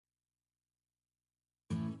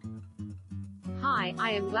Hi,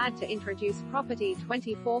 I am glad to introduce property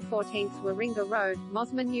 24 14th Warringah Road,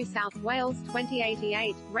 Mosman, New South Wales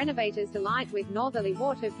 2088. Renovators delight with northerly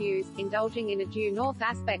water views, indulging in a due north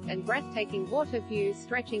aspect and breathtaking water views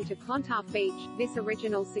stretching to Clontarf Beach. This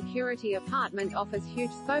original security apartment offers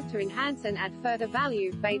huge scope to enhance and add further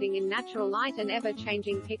value, bathing in natural light and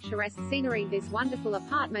ever-changing picturesque scenery. This wonderful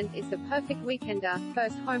apartment is the perfect weekender,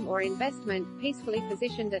 first home or investment, peacefully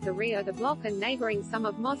positioned at the rear of the block and neighboring some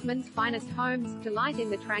of Mosman's finest homes. Delight in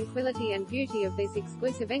the tranquility and beauty of this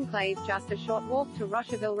exclusive enclave, just a short walk to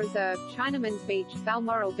Rocherville Reserve, Chinaman's Beach,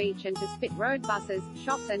 Balmoral Beach and to Spit Road. Buses,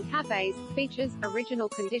 shops and cafes. Features, original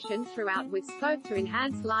condition throughout with scope to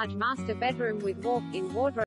enhance large master bedroom with walk-in wardrobe.